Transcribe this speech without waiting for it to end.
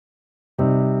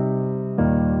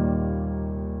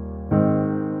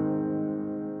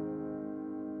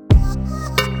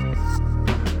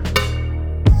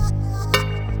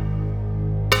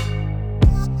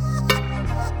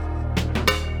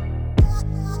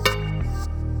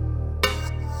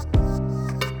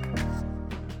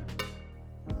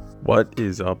What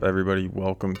is up, everybody?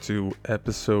 Welcome to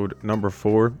episode number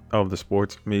 4 of the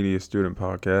Sports Media Student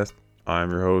Podcast.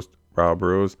 I'm your host, Rob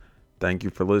Rose. Thank you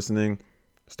for listening.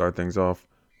 Start things off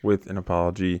with an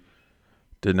apology.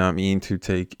 Did not mean to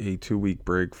take a 2-week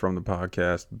break from the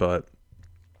podcast, but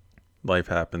life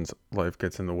happens. Life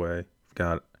gets in the way. I've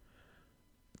got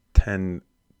 10,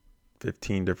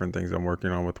 15 different things I'm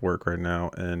working on with work right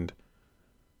now and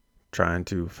trying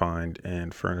to find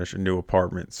and furnish a new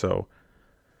apartment. So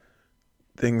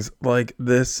things like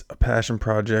this, a passion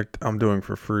project I'm doing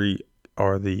for free,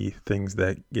 are the things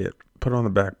that get put on the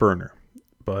back burner.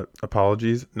 But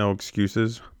apologies, no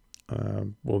excuses.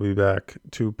 We'll be back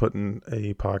to putting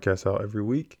a podcast out every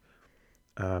week.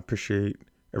 Appreciate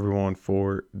everyone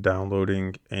for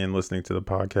downloading and listening to the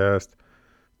podcast.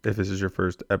 If this is your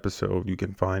first episode, you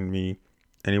can find me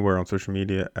anywhere on social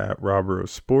media at Rob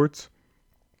Rose Sports.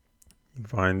 You can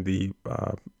find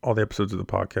all the episodes of the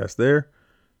podcast there.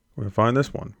 We're going to find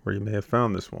this one where you may have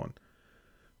found this one.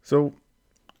 So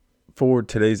for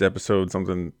today's episode,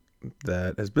 something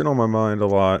that has been on my mind a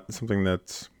lot, something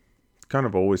that's kind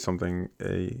of always something,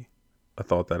 a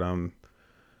thought that I'm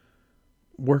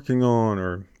working on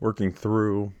or working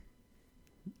through,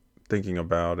 thinking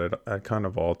about it at kind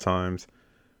of all times.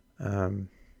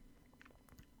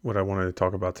 What I wanted to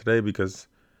talk about today, because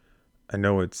I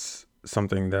know it's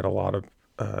something that a lot of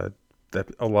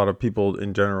people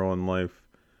in general in life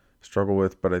struggle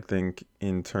with, but I think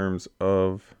in terms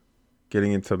of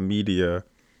getting into media,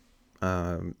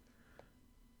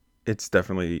 it's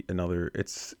definitely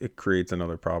it creates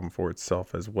another problem for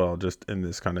itself as well, just in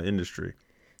this kind of industry.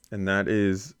 And that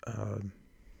is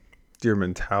your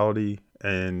mentality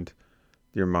and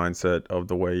your mindset of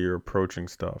the way you're approaching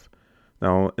stuff.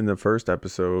 Now, in the first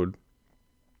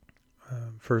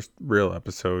real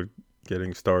episode,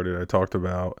 getting started, I talked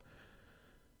about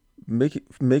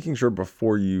making sure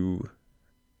before you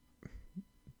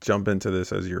jump into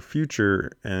this as your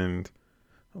future and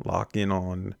lock in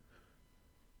on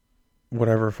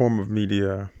whatever form of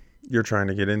media you're trying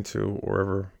to get into,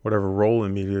 or whatever role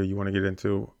in media you want to get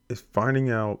into, is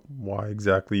finding out why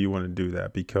exactly you want to do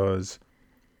that, because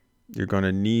you're going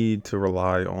to need to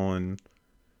rely on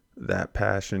that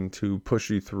passion to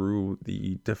push you through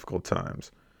the difficult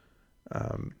times.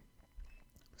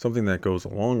 Something that goes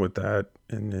along with that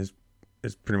and is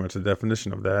pretty much the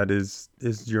definition of that is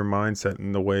your mindset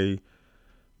and the way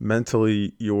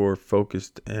mentally you're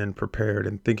focused and prepared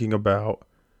and thinking about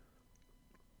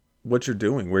what you're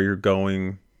doing, where you're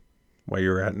going, where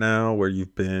you're at now, where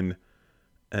you've been,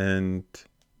 and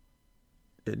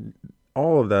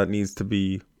all of that needs to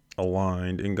be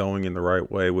aligned and going in the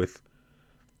right way with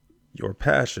your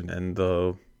passion and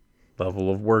the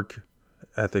level of work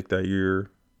ethic that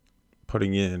you're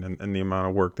putting in and the amount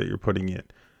of work that you're putting in.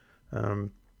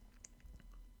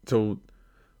 So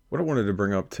what I wanted to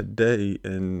bring up today,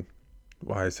 and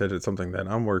why I said it's something that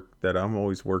I'm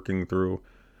always working through,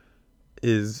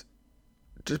 is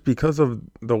just because of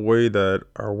the way that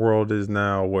our world is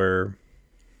now, where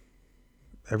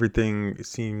everything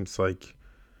seems like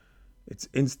it's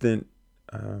instant.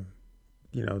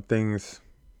 Things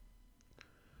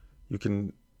you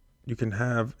can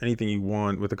have anything you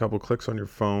want with a couple clicks on your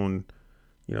phone,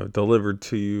 delivered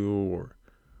to you or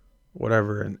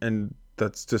whatever. And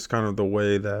that's just kind of the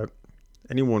way that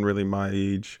anyone really my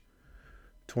age,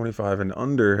 25 and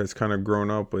under, has kind of grown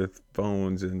up with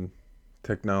phones and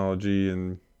technology,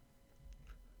 and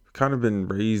kind of been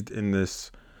raised in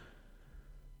this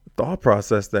thought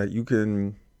process that you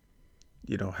can,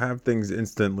 have things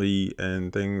instantly,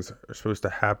 and things are supposed to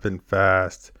happen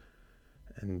fast,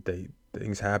 and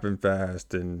things happen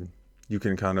fast, and you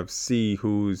can kind of see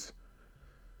who's,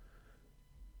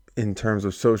 in terms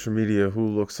of social media, who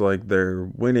looks like they're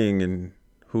winning and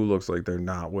who looks like they're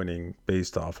not winning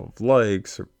based off of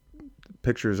likes or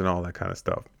pictures and all that kind of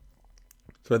stuff.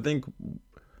 So I think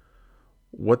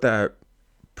what that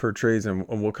portrays and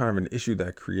what kind of an issue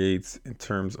that creates in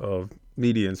terms of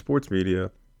media and sports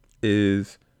media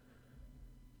is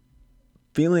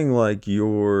feeling like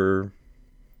you're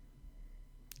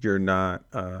not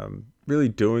really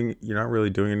doing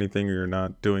anything, or you're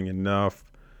not doing enough,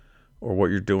 or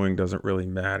what you're doing doesn't really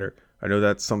matter. I know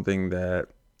that's something that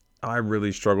I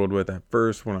really struggled with at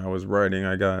first when I was writing.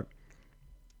 I got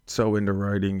so into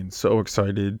writing and so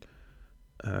excited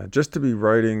just to be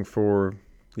writing for,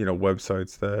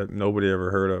 websites that nobody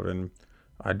ever heard of. And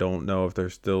I don't know if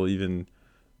they're still even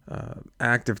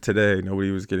active today. Nobody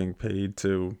was getting paid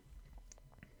to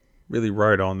really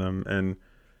write on them. And,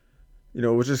 it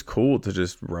was just cool to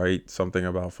just write something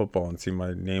about football and see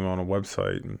my name on a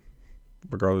website, and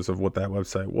regardless of what that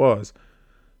website was.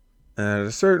 And at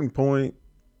a certain point,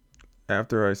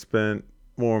 after I spent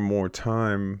more and more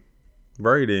time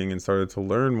writing and started to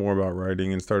learn more about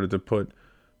writing and started to put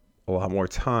a lot more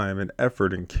time and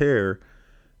effort and care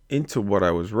into what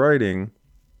I was writing,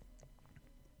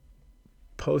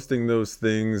 posting those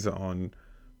things on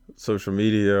social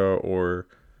media or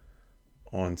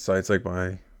on sites like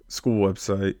my school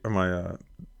website or my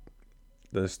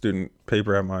the student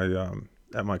paper at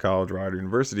my college, Rider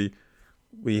University.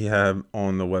 We have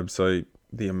on the website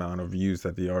the amount of views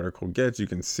that the article gets. You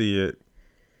can see it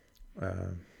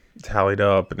tallied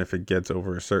up, and if it gets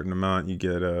over a certain amount, you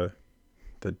get the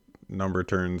number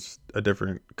turns a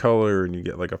different color, and you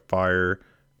get like a fire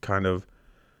kind of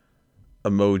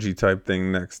emoji type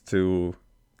thing next to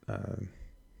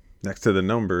the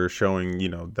number, showing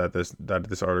that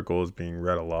this article is being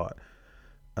read a lot.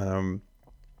 And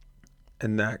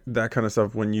that kind of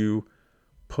stuff, when you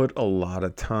put a lot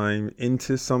of time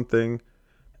into something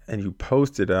and you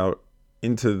post it out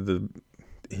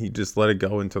you just let it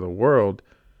go into the world,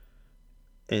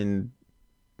 and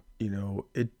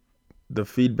the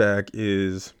feedback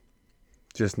is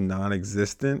just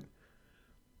non-existent.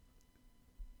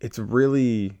 It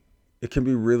can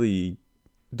be really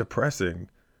depressing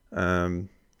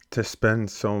to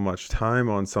spend so much time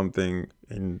on something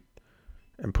and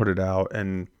put it out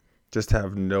and just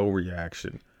have no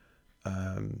reaction.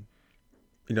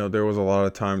 There was a lot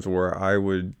of times where I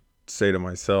would say to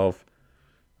myself,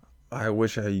 I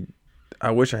wish I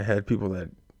had people that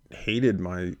hated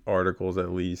my articles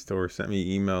at least, or sent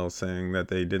me emails saying that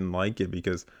they didn't like it,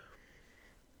 because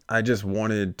I just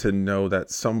wanted to know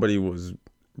that somebody was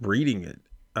reading it.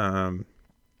 When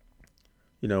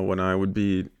I would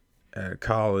be at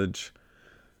college,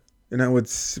 and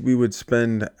we would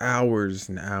spend hours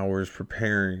and hours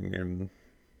preparing and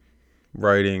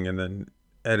writing and then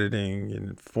editing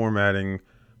and formatting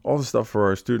all the stuff for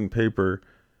our student paper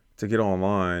to get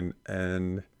online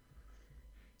and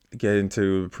get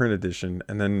into print edition,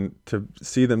 and then to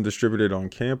see them distributed on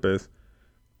campus,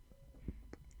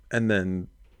 and then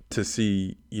to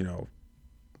see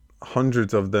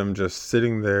hundreds of them just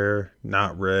sitting there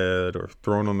not read or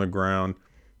thrown on the ground.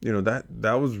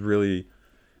 That was really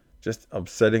just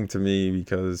upsetting to me,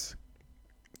 because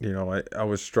I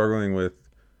was struggling with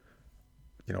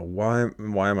why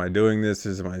am I doing this?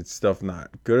 Is my stuff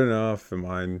not good enough? Am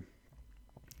I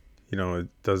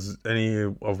does any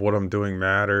of what I'm doing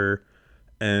matter?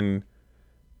 And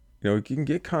you can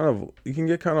get kind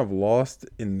of lost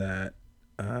in that,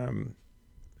 and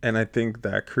I think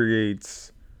that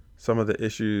creates some of the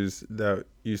issues that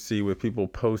you see with people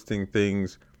posting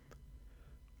things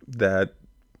that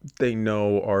they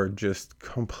know are just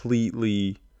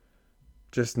completely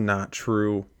just not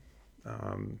true.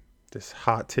 This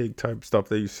hot take type stuff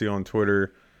that you see on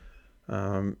Twitter.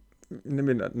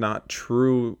 Maybe not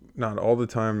true, not all the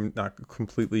time, not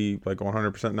completely like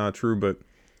 100% not true, but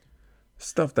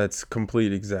stuff that's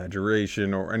complete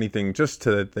exaggeration or anything, just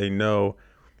so that they know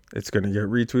it's going to get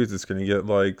retweets, it's going to get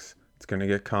likes, it's going to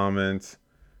get comments,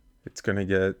 it's going to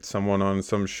get someone on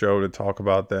some show to talk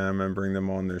about them and bring them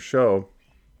on their show.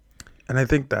 And I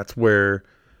think that's where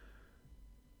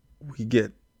you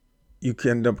can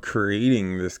end up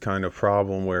creating this kind of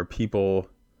problem where people,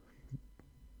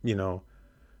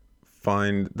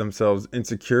 find themselves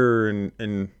insecure,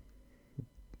 and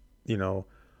a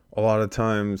lot of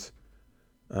times,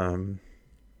 I'll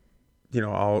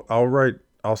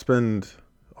spend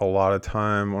a lot of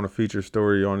time on a feature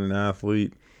story on an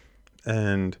athlete,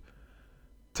 and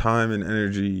time and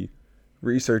energy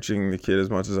researching the kid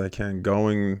as much as I can,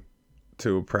 going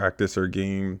to a practice or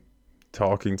game,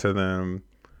 talking to them,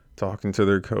 talking to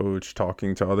their coach,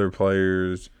 talking to other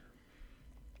players,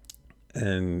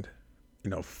 and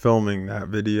filming that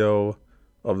video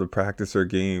of the practice or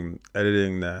game,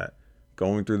 editing that,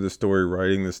 going through the story,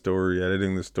 writing the story,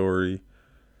 editing the story,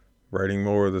 writing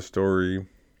more of the story,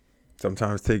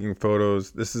 sometimes taking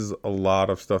photos. This is a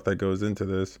lot of stuff that goes into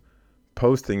this,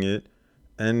 posting it,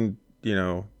 and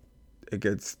it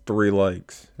gets 3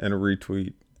 likes and a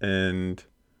retweet. And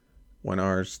when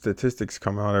our statistics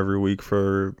come out every week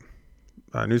for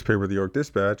newspaper, the York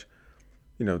Dispatch,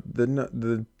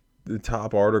 the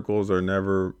top articles they're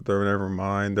never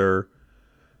mine. They're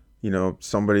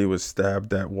somebody was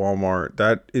stabbed at Walmart.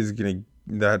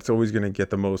 That's always gonna get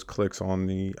the most clicks on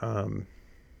the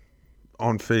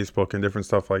on Facebook and different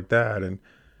stuff like that. And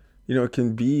it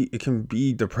can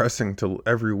be depressing to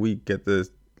every week get the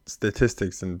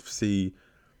statistics and see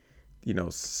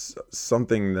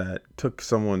something that took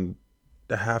someone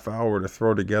a half hour to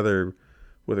throw together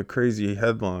with a crazy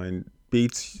headline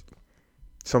beats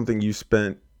something you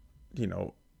spent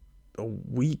a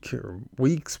week or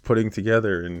weeks putting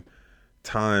together. And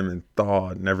time and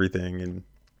thought and everything. And,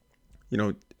 you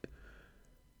know,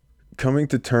 coming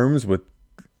to terms with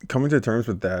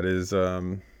that is,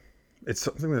 it's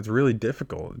something that's really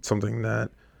difficult. It's something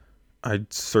that I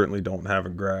certainly don't have a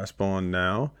grasp on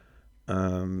now.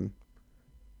 Um,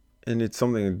 and it's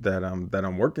something that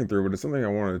I'm working through, but it's something I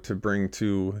wanted to bring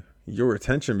to your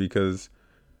attention because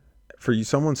for you,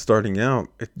 someone starting out,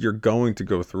 you're going to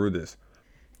go through this.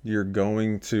 You're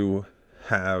going to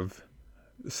have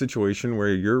a situation where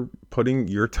you're putting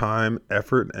your time,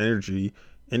 effort, and energy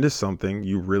into something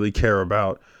you really care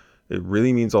about. It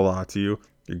really means a lot to you.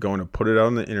 You're going to put it out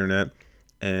on the internet,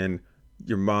 and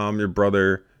your mom, your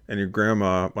brother, and your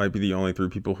grandma might be the only three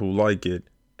people who like it.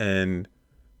 And,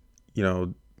 you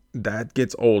know, that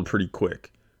gets old pretty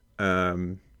quick.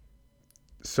 Um,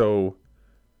 so,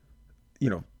 you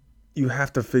know, you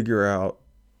have to figure out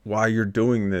why you're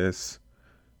doing this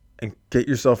and get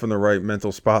yourself in the right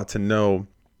mental spot to know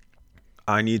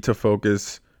I need to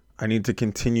focus. I need to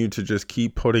continue to just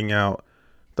keep putting out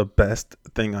the best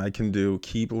thing I can do,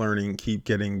 keep learning, keep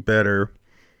getting better,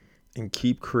 and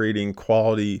keep creating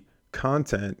quality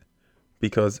content.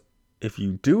 Because if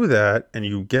you do that and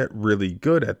you get really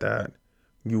good at that,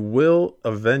 you will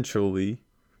eventually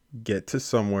get to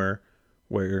somewhere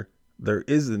where there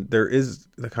is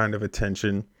the kind of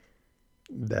attention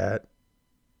that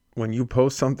when you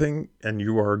post something and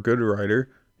you are a good writer,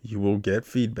 you will get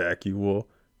feedback. You will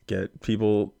get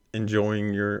people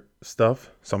enjoying your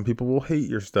stuff. Some people will hate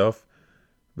your stuff,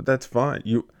 but that's fine.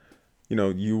 You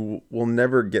will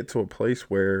never get to a place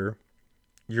where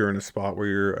you're in a spot where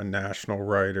you're a national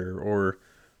writer or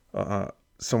uh,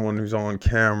 someone who's on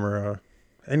camera,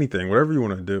 anything, whatever you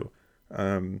want to do.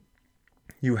 Um,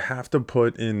 you have to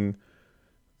put in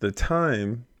the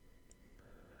time,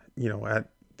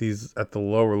 at the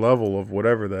lower level of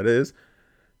whatever that is,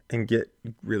 and get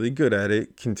really good at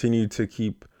it. Continue to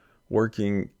keep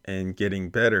working and getting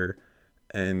better,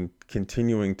 and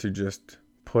continuing to just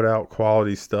put out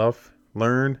quality stuff.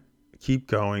 Learn, keep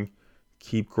going,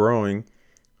 keep growing,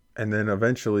 and then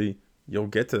eventually you'll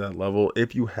get to that level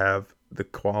if you have the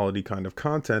quality kind of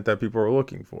content that people are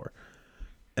looking for.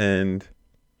 And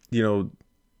you know,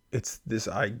 it's this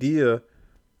idea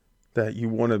that you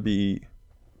want to be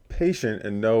patient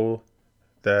and know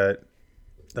that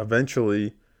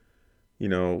eventually,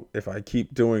 if I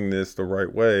keep doing this the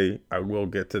right way, I will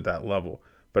get to that level.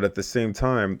 But at the same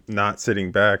time, not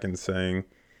sitting back and saying,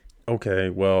 okay,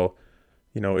 well,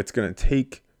 it's going to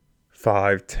take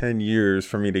 5-10 years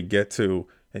for me to get to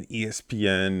an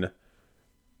ESPN,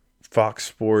 Fox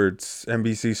Sports,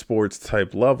 NBC Sports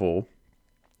type level.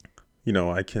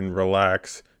 I can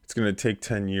relax. It's going to take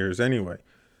 10 years anyway.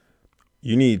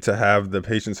 You need to have the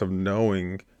patience of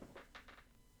knowing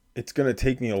it's going to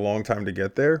take me a long time to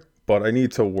get there, but I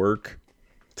need to work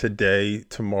today,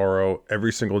 tomorrow,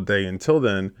 every single day until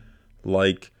then,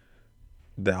 like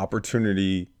the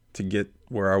opportunity to get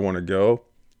where I want to go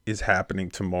is happening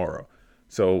tomorrow.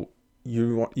 So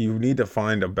you need to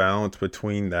find a balance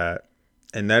between that,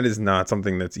 and that is not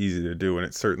something that's easy to do, and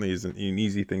it certainly isn't an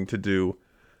easy thing to do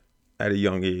at a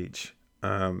young age.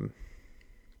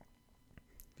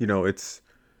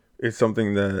 It's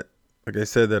something that, like I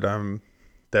said, that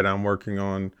I'm working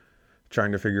on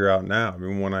trying to figure out now. I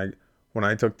mean, when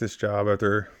I took this job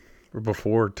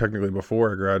before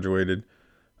I graduated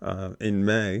in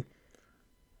May,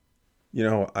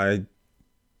 I,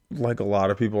 like a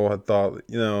lot of people, had thought,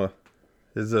 this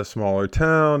is a smaller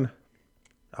town.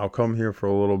 I'll come here for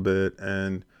a little bit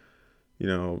and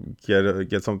get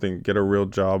a real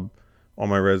job on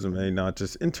my resume, not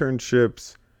just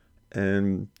internships.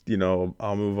 And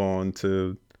I'll move on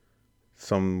to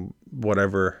some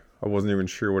whatever, I wasn't even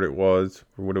sure what it was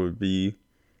or what it would be,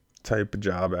 type of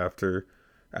job after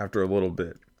a little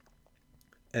bit.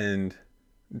 And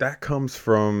that comes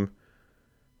from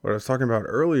what I was talking about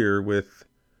earlier with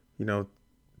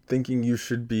thinking you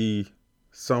should be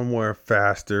somewhere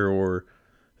faster, or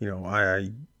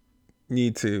I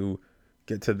need to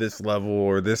get to this level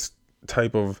or this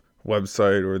type of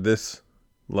website or this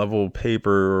level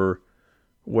paper or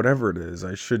whatever it is.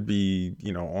 I should be,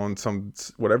 on some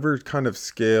whatever kind of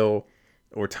scale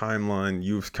or timeline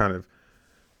you've kind of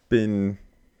been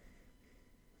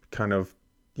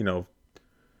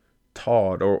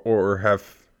taught or have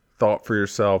thought for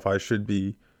yourself. I should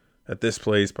be at this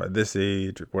place by this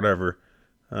age or whatever.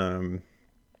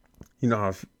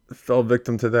 I've fell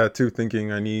victim to that too,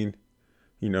 thinking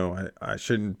I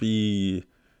shouldn't be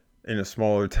in a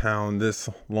smaller town this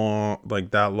long,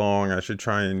 like that long. I should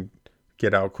try and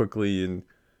get out quickly. And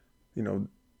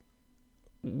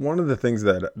one of the things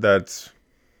that's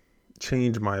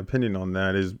changed my opinion on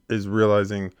that is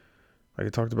realizing, like I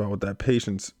talked about with that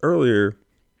patience earlier,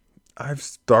 I've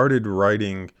started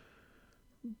learning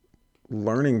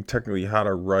technically how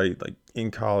to write like in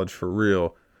college for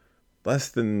real, less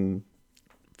than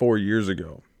 4 years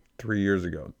ago, 3 years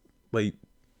ago, late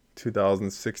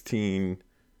 2016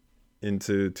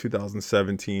 into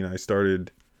 2017. I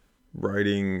started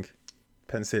writing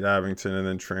Penn State Abington and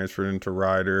then transferred into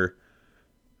Rider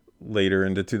later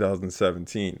into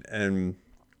 2017. And,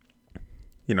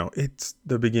 it's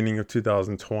the beginning of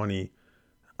 2020.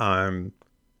 I'm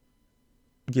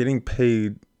getting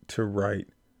paid to write,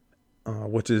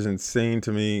 which is insane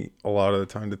to me a lot of the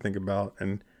time to think about,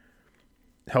 and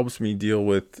helps me deal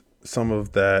with some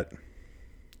of that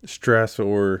stress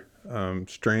or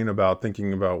strain about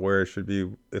thinking about where I should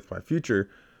be with my future.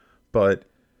 But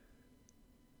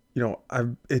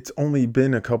it's only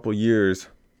been a couple years.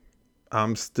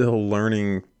 I'm still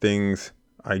learning things.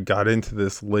 I got into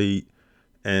this late,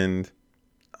 and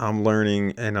I'm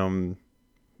learning and I'm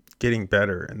getting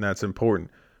better, and that's important.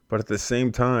 But at the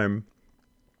same time,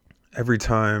 every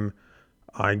time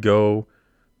I go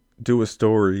do a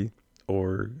story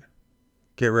or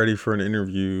get ready for an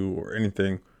interview or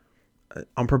anything,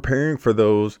 I'm preparing for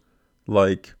those.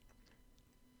 Like,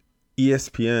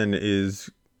 ESPN is,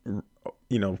 going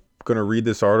to read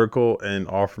this article and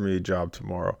offer me a job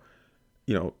tomorrow.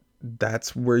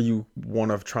 That's where you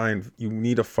want to you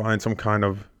need to find some kind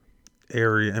of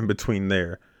area in between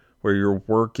there where you're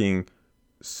working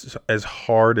as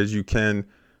hard as you can.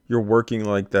 You're working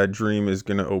like that dream is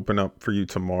going to open up for you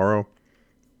tomorrow,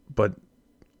 but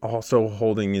also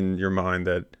holding in your mind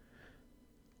that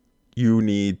you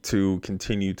need to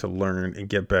continue to learn and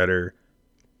get better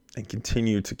and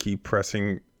continue to keep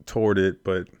pressing toward it,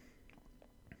 but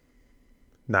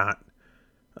not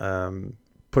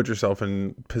put yourself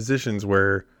in positions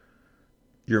where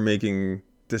you're making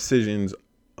decisions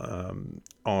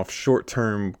off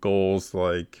short-term goals,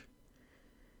 like,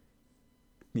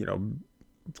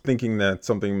 thinking that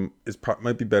something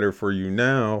might be better for you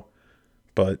now,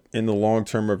 but in the long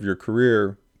term of your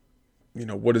career,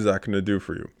 what is that going to do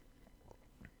for you?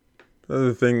 The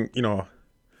other thing,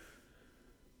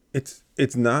 it's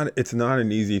not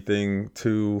an easy thing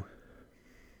to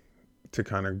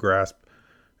kind of grasp.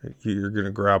 You're going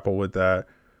to grapple with that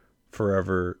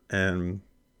forever. And,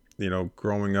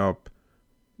 growing up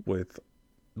with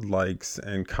likes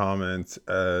and comments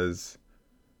as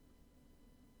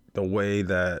the way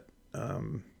that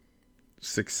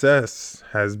success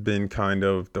has been kind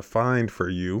of defined for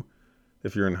you.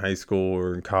 If you're in high school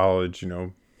or in college,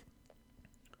 the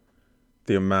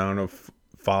amount of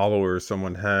followers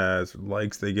someone has,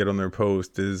 likes they get on their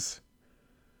post is,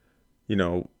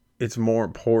 it's more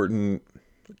important,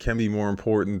 can be more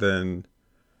important than,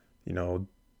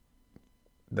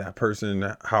 that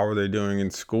person, how are they doing in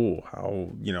school?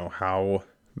 How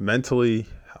mentally,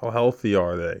 how healthy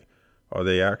are they? Are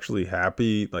they actually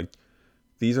happy? Like,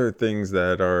 these are things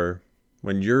that are,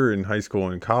 when you're in high school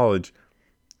and college,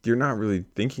 you're not really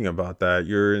thinking about that.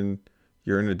 You're in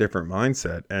a different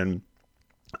mindset. And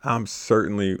I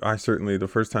certainly, the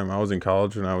first time I was in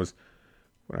college, when I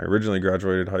originally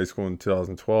graduated high school in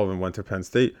 2012 and went to Penn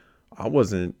State, I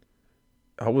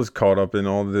was caught up in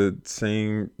all the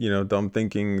same, dumb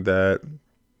thinking that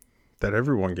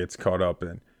everyone gets caught up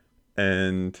in.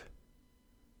 And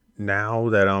now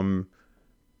that I'm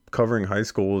covering high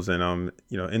schools and I'm,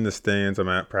 in the stands, I'm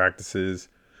at practices,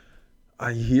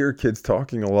 I hear kids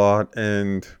talking a lot,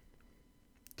 and,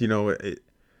 it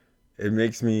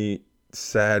makes me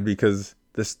sad because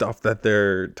the stuff that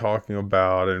they're talking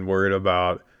about and worried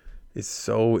about is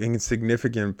so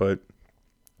insignificant, but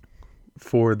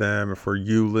for them or for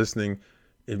you listening,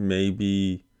 it may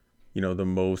be, the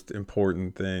most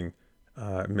important thing.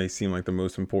 It may seem like the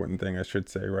most important thing, I should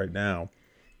say, right now,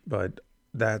 but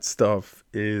that stuff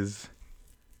is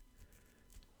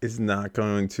not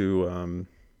going to,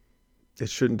 it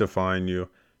shouldn't define you.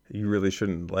 You really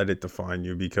shouldn't let it define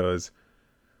you, because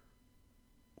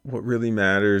what really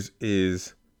matters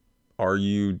is, are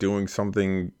you doing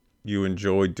something you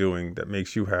enjoy doing that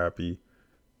makes you happy?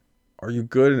 Are you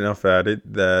good enough at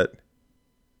it that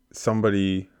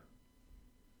somebody,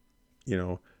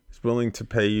 is willing to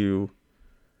pay you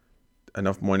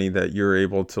enough money that you're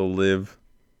able to live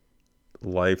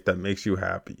life that makes you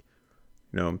happy?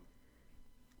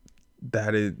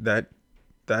 That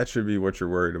should be what you're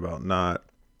worried about, not,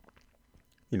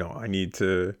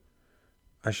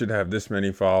 I should have this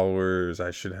many followers, I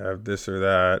should have this or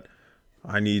that,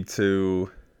 I need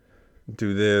to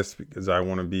do this because I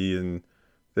want to be in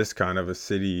this kind of a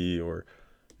city, or,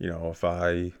 if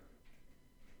I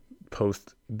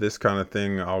post this kind of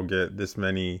thing, I'll get this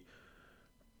many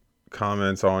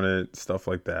comments on it, stuff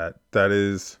like that. That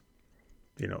is,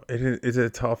 it's a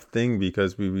tough thing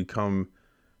because we become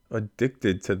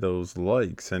addicted to those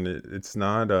likes, and it's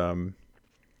not,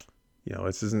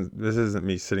 this isn't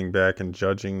me sitting back and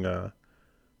judging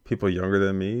people younger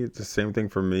than me. It's the same thing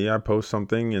for me. I post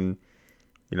something, and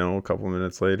a couple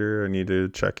minutes later, I need to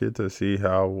check it to see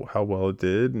how well it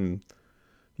did. And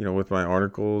with my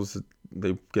articles,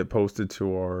 they get posted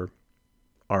to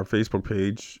our Facebook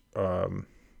page,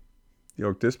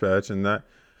 York Dispatch, and that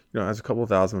has a couple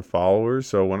thousand followers.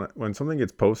 So when something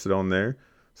gets posted on there,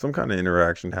 some kind of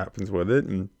interaction happens with it,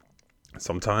 and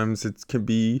sometimes it can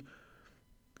be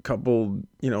a couple,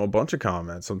 a bunch of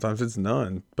comments. Sometimes it's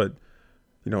none. But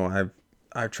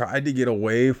I've tried to get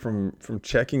away from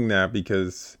checking that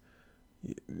because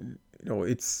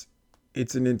it's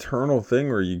an internal thing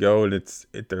where you go and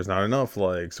there's not enough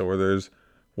likes, or there's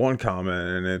one comment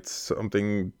and it's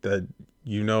something that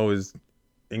is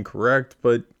incorrect,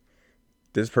 but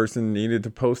this person needed to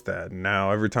post that. And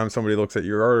now every time somebody looks at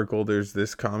your article, there's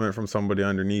this comment from somebody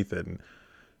underneath it. And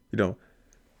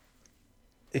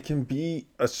it can be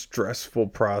a stressful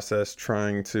process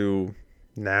trying to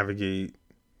navigate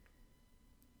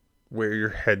where your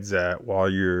head's at while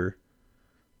you're,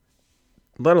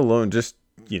 let alone just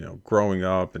growing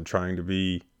up and trying to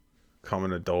become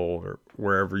an adult, or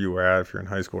wherever you are at, if you're in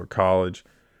high school or college.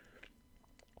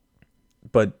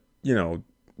 But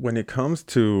when it comes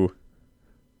to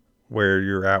where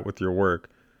you're at with your work,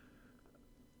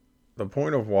 the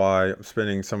point of why I'm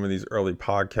spending some of these early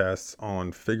podcasts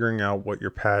on figuring out what your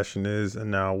passion is,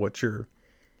 and now what your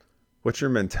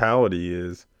mentality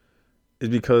is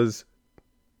because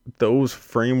those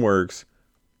frameworks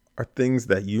are things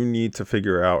that you need to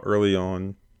figure out early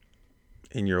on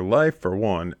in your life, for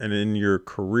one, and in your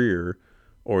career,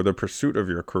 or the pursuit of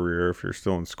your career if you're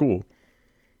still in school.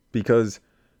 Because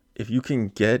if you can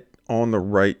get on the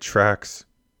right tracks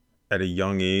at a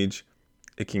young age,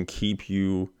 it can keep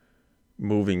you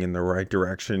moving in the right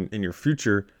direction in your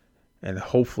future, and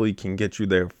hopefully can get you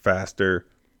there faster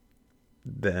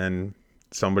than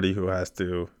somebody who has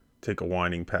to take a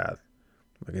winding path.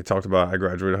 Like I talked about, I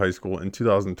graduated high school in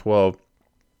 2012.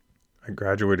 I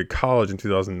graduated college in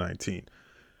 2019.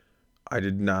 I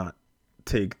did not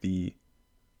take the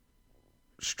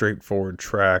straightforward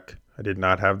track. I did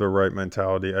not have the right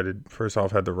mentality. I first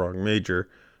off had the wrong major,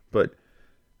 but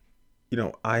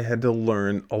I had to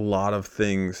learn a lot of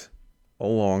things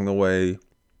along the way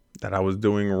that I was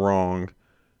doing wrong.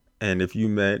 And if you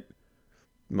met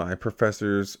my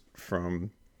professors from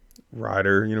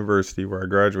Rider University, where I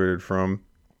graduated from,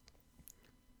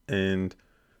 and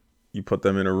you put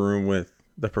them in a room with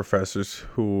the professors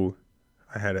who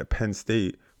I had at Penn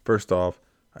State, first off,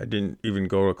 I didn't even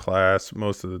go to class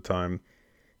most of the time.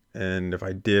 And if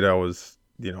I did, I was,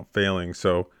 failing.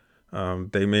 So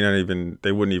they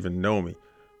wouldn't even know me.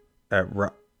 At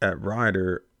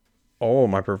Rider, all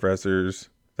my professors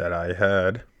that I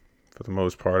had, for the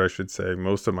most part, I should say,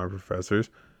 most of my professors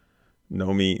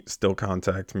know me, still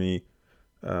contact me,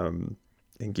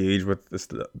 engage with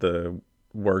the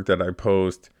work that I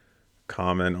post,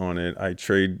 comment on it. I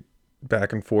trade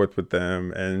back and forth with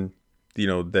them, and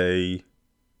they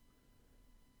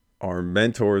are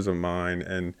mentors of mine.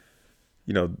 And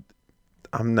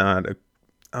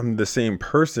I'm the same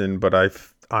person, but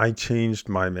I changed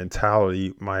my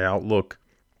mentality, my outlook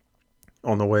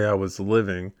on the way I was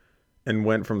living, and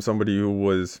went from somebody who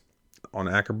was on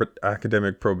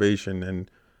academic probation and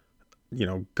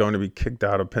going to be kicked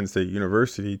out of Penn State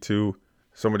University to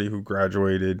somebody who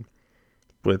graduated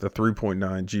with a 3.9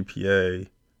 GPA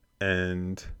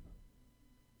and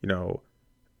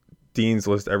Dean's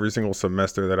List every single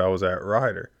semester that I was at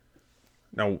Rider.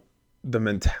 Now, the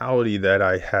mentality that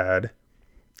I had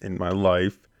in my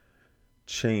life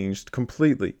changed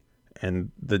completely,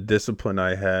 and the discipline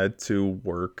I had to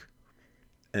work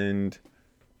and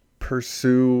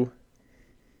pursue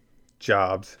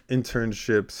jobs,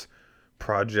 internships,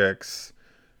 projects,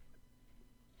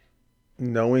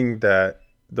 knowing that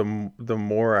the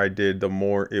more I did, the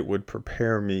more it would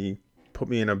prepare me, put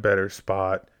me in a better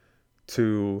spot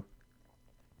to,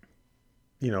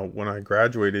 when I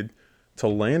graduated, to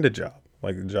land a job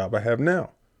like the job I have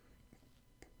now.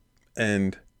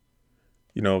 And,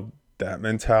 that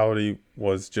mentality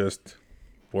was just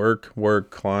work,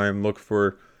 climb, look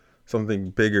for something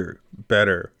bigger,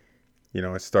 better.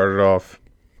 I started off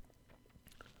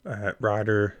at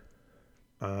Rider,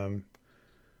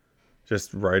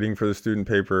 just writing for the student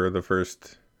paper the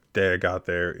first day I got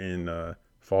there in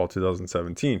fall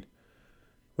 2017.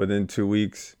 Within 2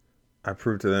 weeks, I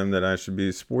proved to them that I should be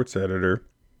a sports editor.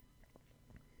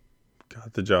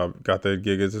 Got the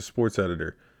gig as a sports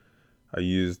editor. I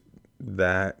used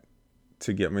that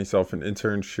to get myself an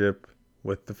internship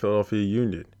with the Philadelphia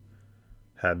Union.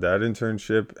 Had that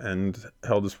internship and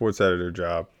held a sports editor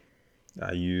job.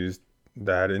 I used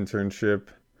that internship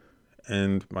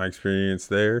and my experience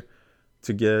there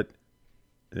to get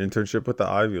an internship with the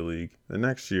Ivy League the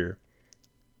next year.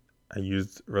 I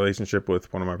used a relationship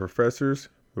with one of my professors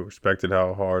who respected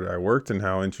how hard I worked and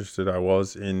how interested I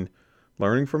was in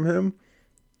learning from him,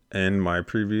 and my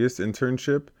previous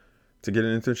internship to get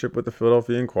an internship with the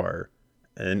Philadelphia Inquirer,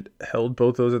 and held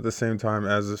both those at the same time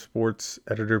as a sports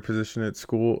editor position at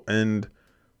school, and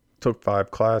took 6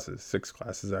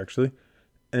 classes actually.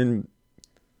 And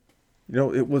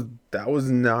that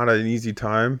was not an easy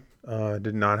time. I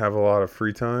did not have a lot of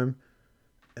free time,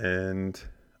 and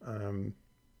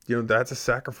that's a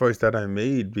sacrifice that I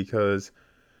made because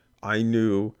I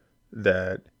knew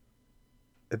that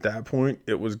at that point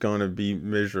it was going to be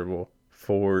miserable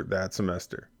for that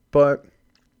semester. But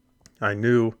I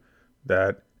knew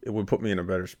that it would put me in a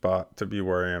better spot to be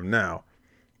where I am now,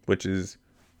 which is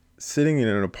sitting in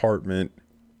an apartment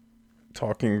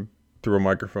talking through a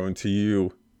microphone to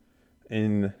you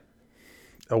in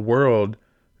a world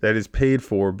that is paid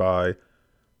for by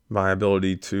my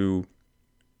ability to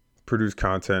produce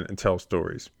content and tell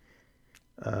stories.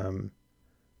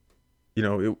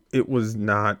 It was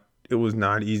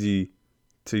not easy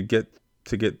to get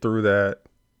through that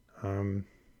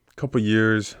couple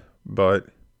years, but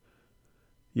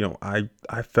I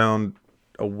found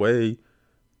a way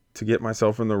to get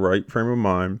myself in the right frame of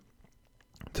mind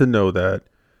to know that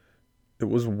it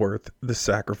was worth the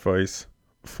sacrifice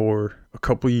for a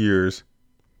couple years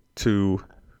to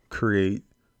create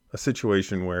a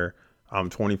situation where I'm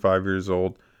 25 years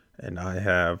old and I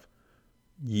have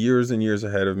years and years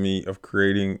ahead of me of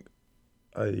creating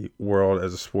a world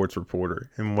as a sports reporter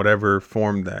in whatever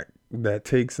form that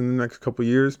takes in the next couple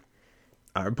years.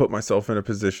 I put myself in a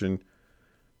position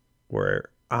where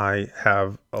I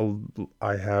have a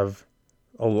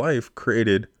life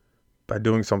created by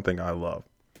doing something I love.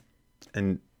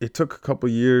 And it took a couple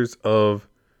years of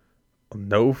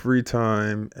no free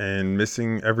time and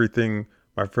missing everything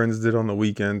my friends did on the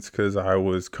weekends because I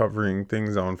was covering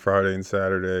things on Friday and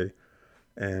Saturday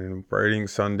and writing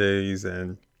Sundays,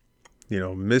 and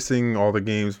missing all the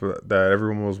games that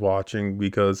everyone was watching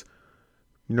because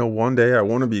one day I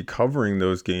want to be covering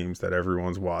those games that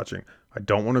everyone's watching. I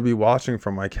don't want to be watching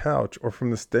from my couch or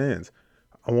from the stands.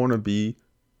 I want to be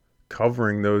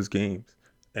covering those games.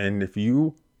 And if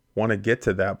you want to get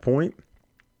to that point,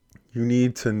 you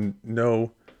need to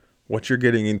know what you're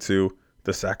getting into,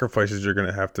 the sacrifices you're going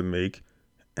to have to make.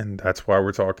 And that's why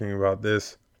we're talking about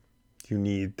this. You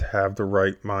need to have the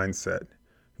right mindset.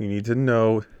 You need to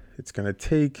know it's going to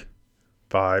take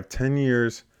 5-10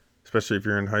 years, especially if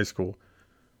you're in high school.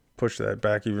 Push that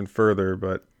back even further,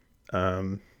 but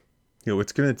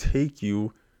it's going to take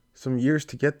you some years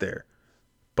to get there.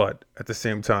 But at the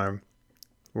same time,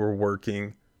 we're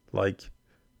working like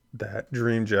that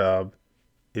dream job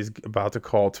is about to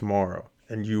call tomorrow,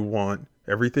 and you want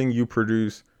everything you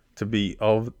produce to be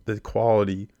of the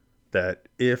quality that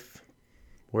if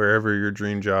wherever your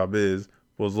dream job is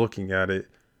was looking at it,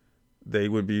 they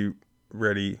would be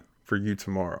ready for you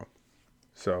tomorrow.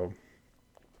 So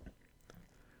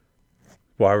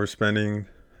why we're spending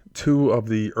 2 of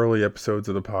the early episodes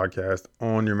of the podcast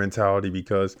on your mentality,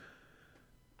 because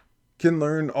you can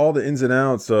learn all the ins and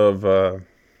outs of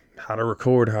how to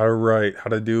record, how to write, how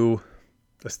to do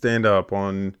a stand-up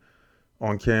on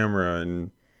camera, and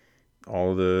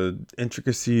all the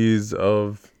intricacies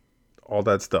of all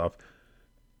that stuff.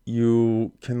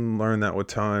 You can learn that with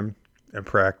time and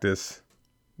practice,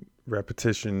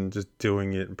 repetition, just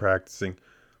doing it and practicing.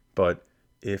 But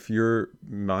if your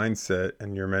mindset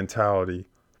and your mentality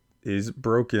is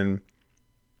broken,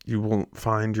 you won't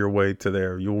find your way to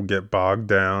there. You will get bogged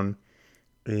down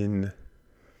in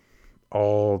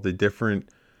all the different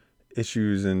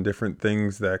issues and different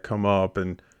things that come up,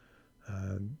 and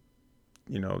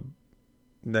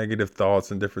negative thoughts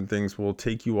and different things will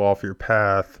take you off your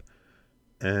path.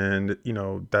 And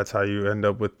that's how you end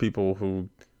up with people who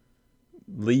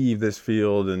leave this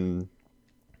field and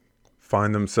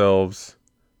find themselves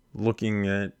looking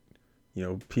at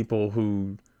people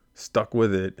who stuck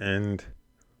with it, and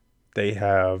they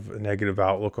have a negative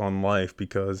outlook on life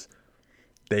because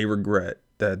they regret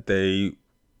that they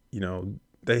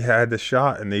had the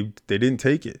shot and they didn't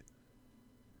take it.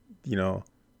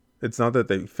 It's not that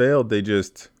they failed, they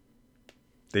just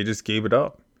gave it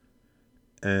up.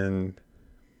 And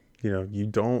you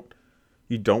don't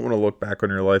want to look back on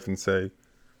your life and say,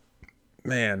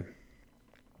 man,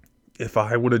 if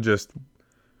I would have just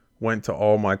went to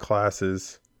all my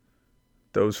classes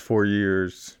those 4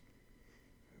 years,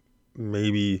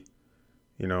 maybe,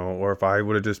 or if I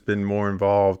would have just been more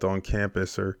involved on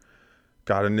campus or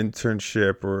got an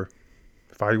internship, or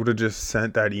if I would have just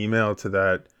sent that email to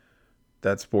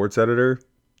that sports editor,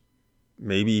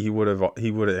 maybe he would have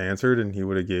answered and he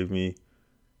would have gave me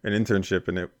an internship,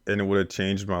 and it would have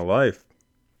changed my life.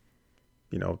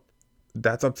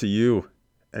 That's up to you.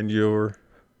 And you're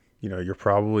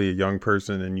probably a young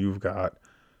person and you've got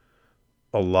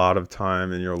a lot of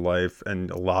time in your life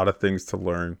and a lot of things to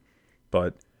learn.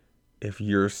 But if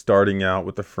you're starting out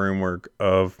with the framework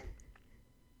of,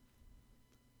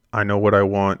 I know what I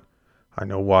want, I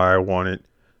know why I want it,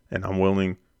 and I'm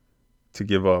willing to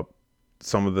give up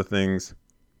some of the things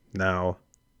now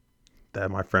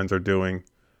that my friends are doing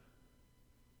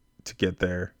to get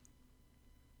there,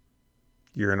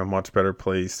 you're in a much better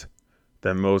place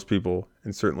than most people,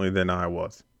 and certainly than I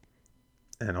was.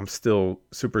 And I'm still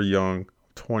super young,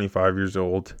 25 years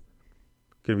old,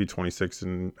 gonna be 26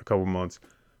 in a couple months.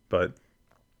 But,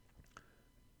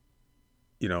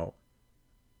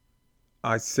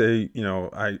 I say,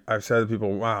 I've said to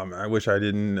people, wow, I wish I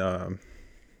didn't, I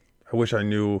wish I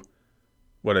knew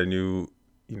what I knew,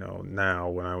 now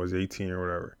when I was 18 or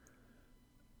whatever.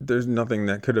 There's nothing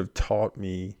that could have taught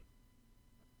me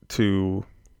to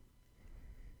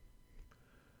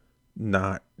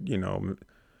not,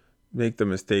 make the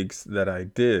mistakes that I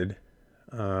did,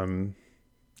 in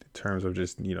terms of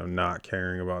just, not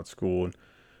caring about school, and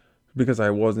because I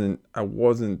wasn't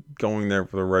going there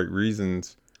for the right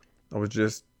reasons. I was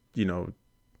just,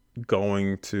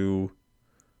 going to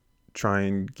try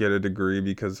and get a degree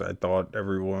because I thought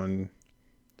everyone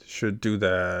should do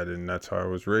that, and that's how I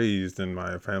was raised, and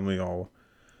my family all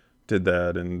did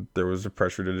that, and there was a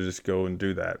pressure to just go and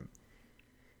do that.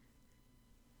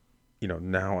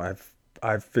 Now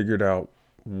I've figured out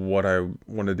what I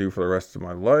want to do for the rest of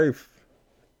my life,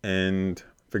 and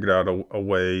figured out a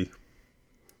way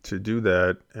to do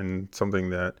that, and something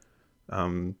that,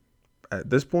 at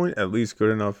this point, at least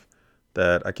good enough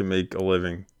that I can make a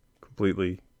living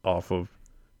completely off of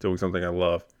doing something I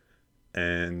love.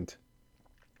 And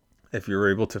if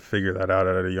you're able to figure that out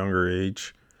at a younger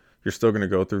age, you're still going to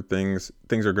go through things.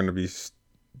 Things are going to be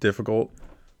difficult,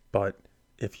 but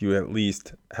if you at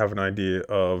least have an idea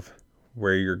of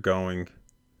where you're going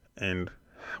and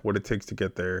what it takes to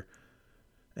get there,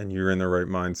 and you're in the right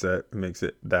mindset, it makes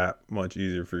it that much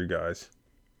easier for you guys.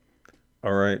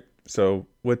 All right. So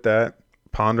with that,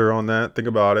 ponder on that. Think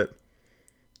about it.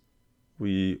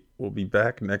 We will be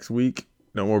back next week.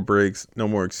 No more breaks. No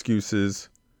more excuses.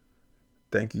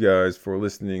 Thank you guys for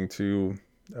listening to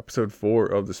episode 4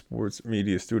 of the Sports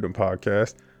Media Student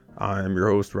Podcast. I am your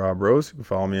host, Rob Rose. You can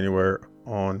follow me anywhere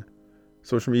on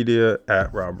social media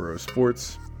at Rob Rose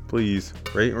Sports. Please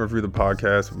rate and review the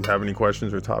podcast. If you have any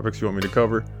questions or topics you want me to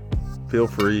cover, feel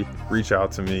free, reach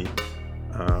out to me.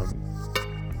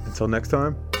 Until next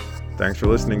time, thanks for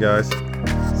listening, guys.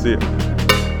 See you.